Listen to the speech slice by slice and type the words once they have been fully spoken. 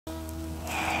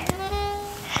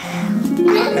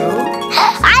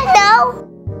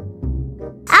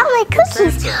I'll make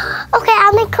cookies. Okay,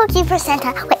 I'll make cookie for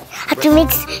Santa. Wait, I have to make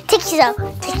sticky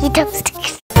toes.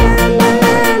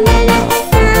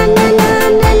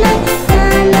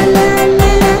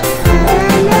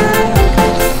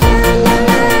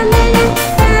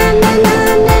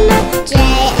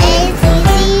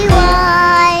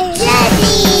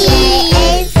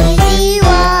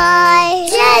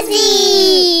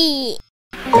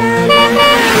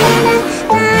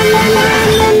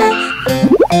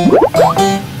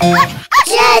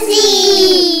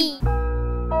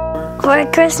 For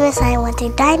Christmas, I want a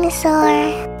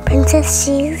dinosaur, princess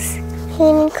shoes,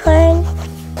 unicorn.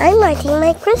 I'm writing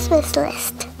my Christmas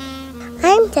list.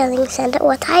 I'm telling Santa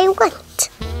what I want.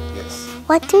 Yes.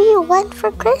 What do you want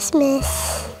for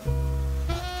Christmas?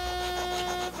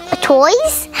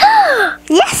 Toys?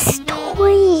 Yes,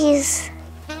 toys.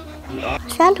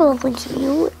 Santa will give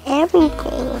you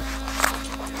everything.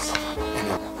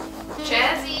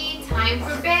 Jazzy, time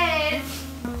for bed.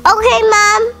 Okay,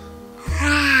 Mom.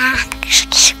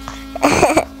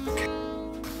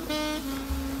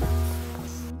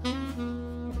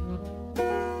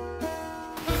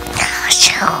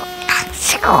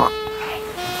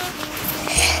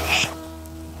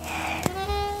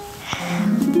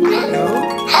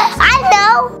 I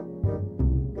know.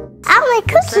 I'll make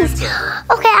cookies.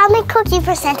 Okay, I'll make cookie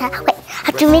for Santa. Wait, I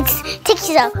have to make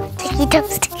sticky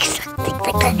toes.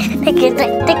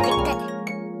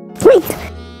 Wait.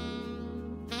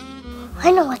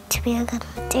 I know what we're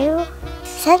gonna do.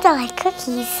 Santa likes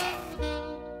cookies.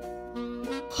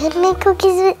 You wanna make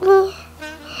cookies with me?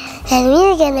 And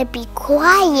we're gonna be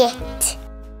quiet.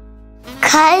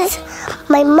 Cause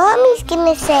my mommy's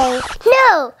gonna say,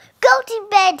 no, go to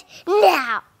bed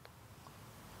now.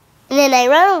 And then I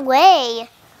run away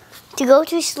to go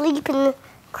to sleep and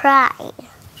cry.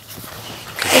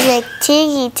 It's like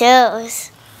sticky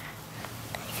toes.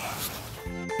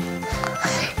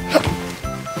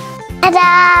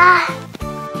 Ta-da!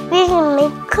 We're gonna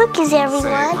make cookies,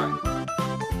 everyone.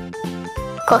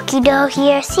 Cookie dough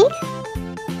here, see?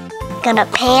 Got a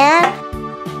pan,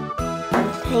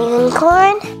 a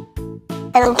unicorn,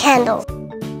 and a candle.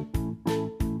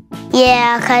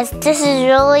 Yeah, cause this is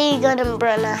really gonna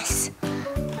burn us.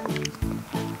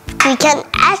 We can't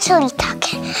actually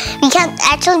touch it. We can't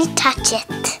actually touch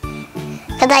it.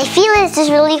 Cause I feel it's just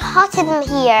really hot in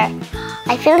here.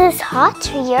 I feel it's hot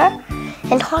here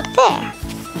and hot there.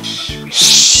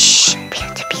 Shh! We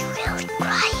have to be really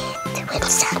quiet when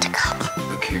Santa comes.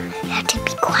 Okay. We have to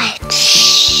be quiet.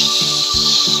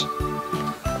 Shh!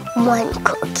 One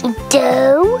cookie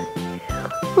dough.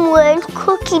 One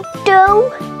cookie dough.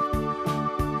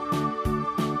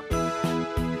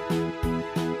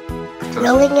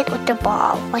 Rolling it with the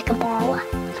ball, like a ball,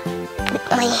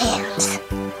 with my hands.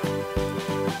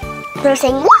 They're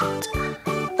saying what?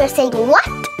 They're saying what?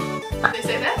 They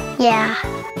say that? Yeah.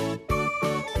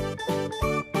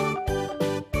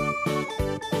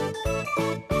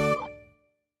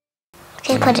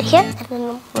 Okay, put it here and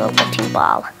then roll the two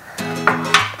ball.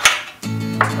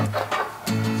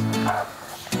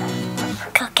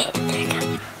 Okay, there you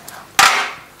go.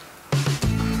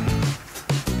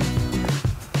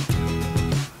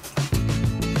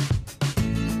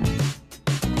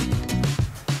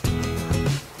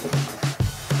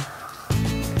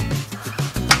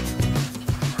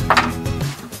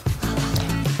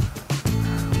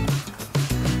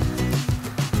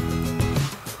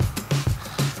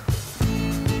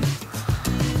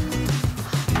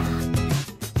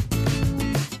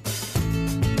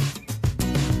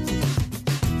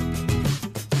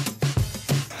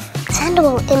 Santa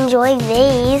will enjoy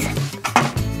these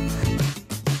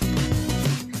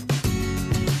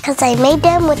because I made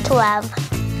them with love,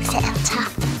 Santa.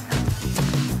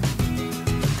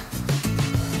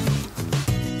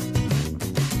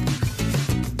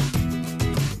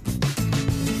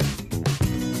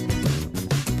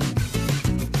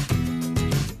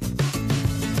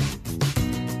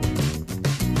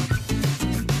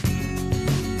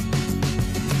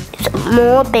 There's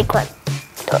more big ones.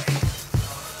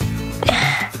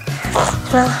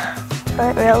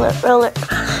 Roll it.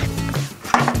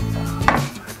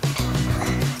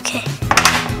 Okay.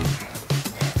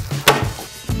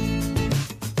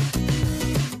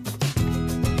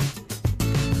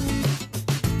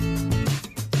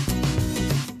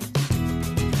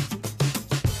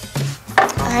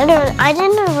 I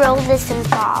didn't roll this in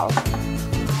ball.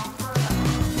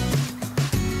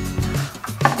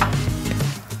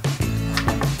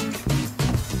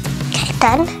 Okay,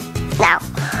 done. Now.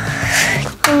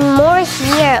 More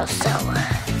here also.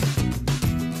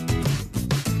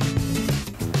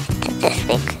 This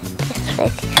big.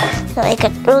 So I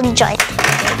could really join it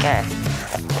bigger.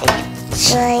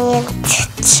 Giant,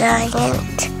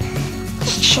 giant,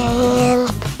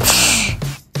 giant.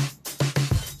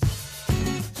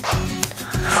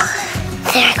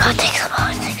 There I go, take some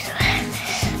more, take some more.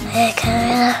 There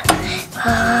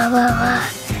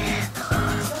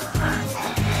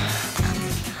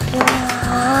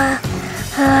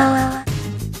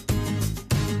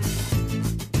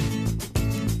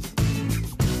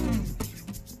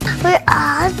we're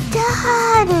all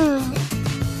done.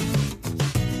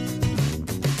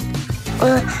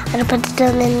 I'm gonna put it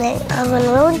in the oven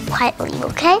really quietly,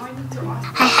 okay?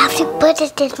 I have to put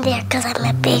it in there because I'm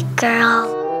a big girl.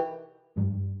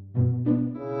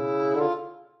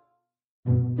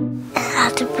 I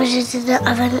have to put it in the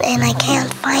oven and I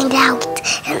can't find out.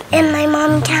 And my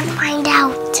mom can't find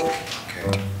out.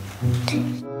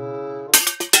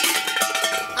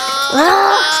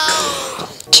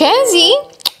 Jazzy,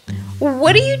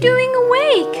 what are you doing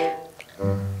awake?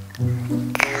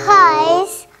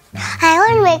 Guys, I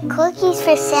want to make cookies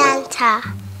for Santa.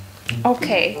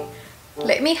 Okay,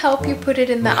 let me help you put it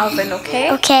in the oven,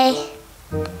 okay? Okay.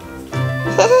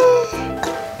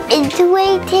 It's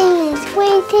waiting, it's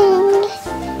waiting.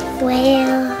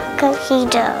 Well, cookie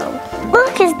dough.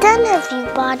 Look, it's done,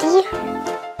 everybody.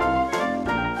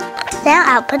 Now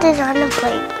I'll put it on the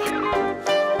plate.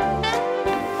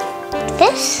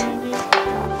 This.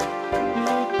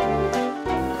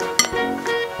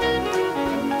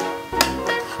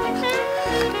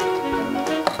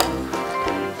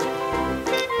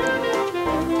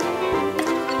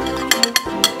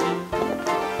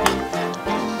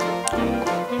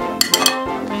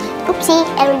 Oopsie,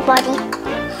 everybody.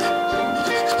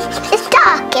 It's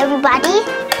stuck, everybody.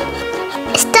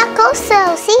 It's stuck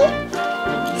also, see?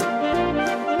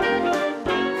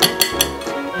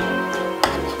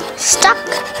 Stuck.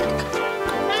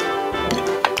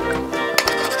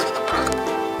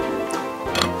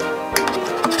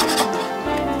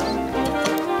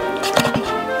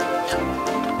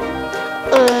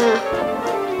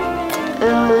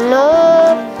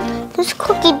 No. This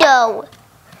cookie dough.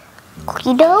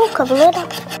 Cookie dough, cover it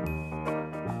up.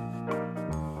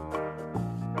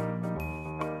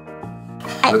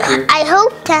 I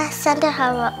hope that Santa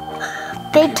have a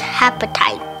big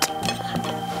appetite.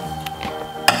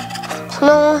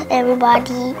 No,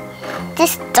 everybody,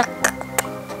 this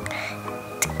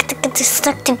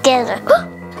stuck together.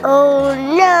 Oh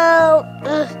no!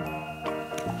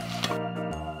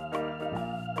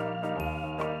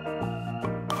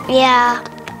 Yeah.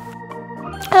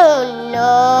 Oh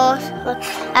no!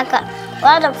 I got a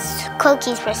lot of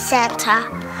cookies for Santa.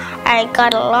 I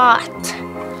got a lot.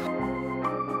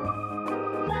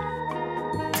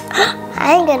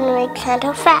 I'm gonna make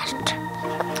Santa fast,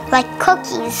 like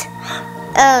cookies.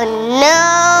 Oh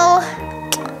no!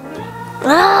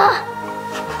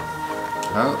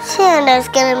 Oh, Santa's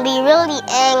gonna be really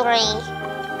angry.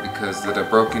 because of the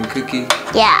broken cookie?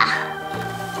 Yeah.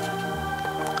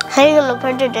 I'm gonna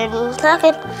put it in his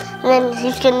pocket, and then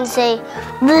he's gonna say,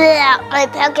 "Blah, my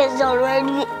pocket's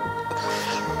already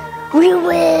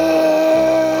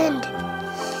ruined."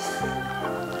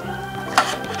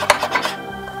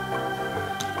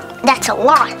 That's a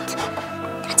lot.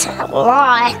 That's a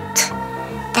lot.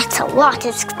 That's a lot.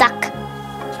 It's stuck.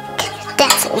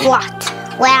 That's a lot.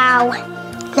 Wow.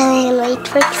 Now I'm gonna wait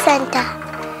for Santa.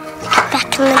 Get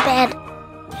back in the bed.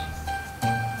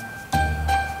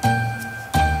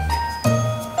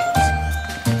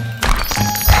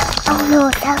 Oh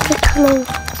no, Santa's coming.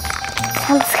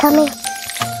 Santa's coming.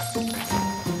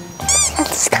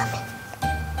 Santa's coming.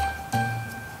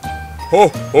 Ho,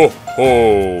 ho,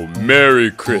 ho!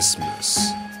 Merry Christmas!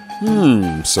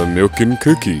 Some milk and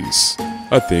cookies.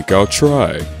 I think I'll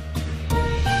try.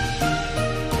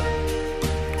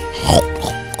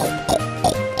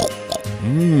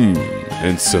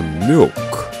 And some milk.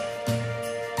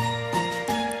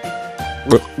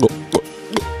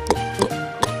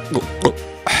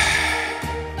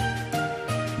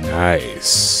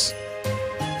 Nice.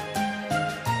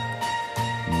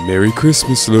 Merry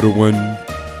Christmas, little one.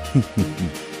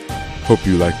 Hope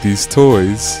you like these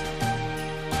toys.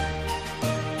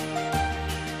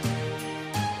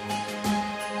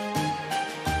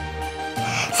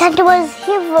 Santa was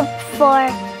here before.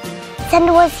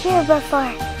 Santa was here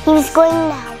before. He was going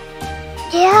now.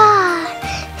 Yeah,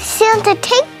 Santa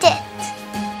taped it.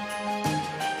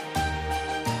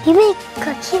 You make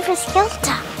cookie for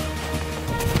Santa.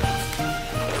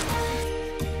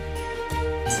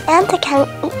 Santa can't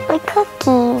eat my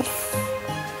cookies.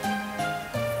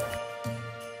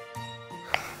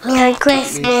 Merry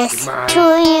Christmas to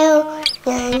you.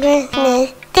 Merry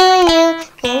Christmas to you.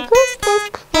 Merry Christmas,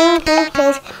 Merry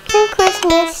Christmas, Merry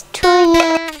Christmas to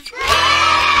you.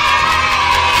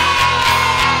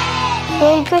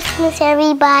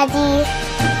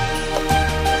 everybody.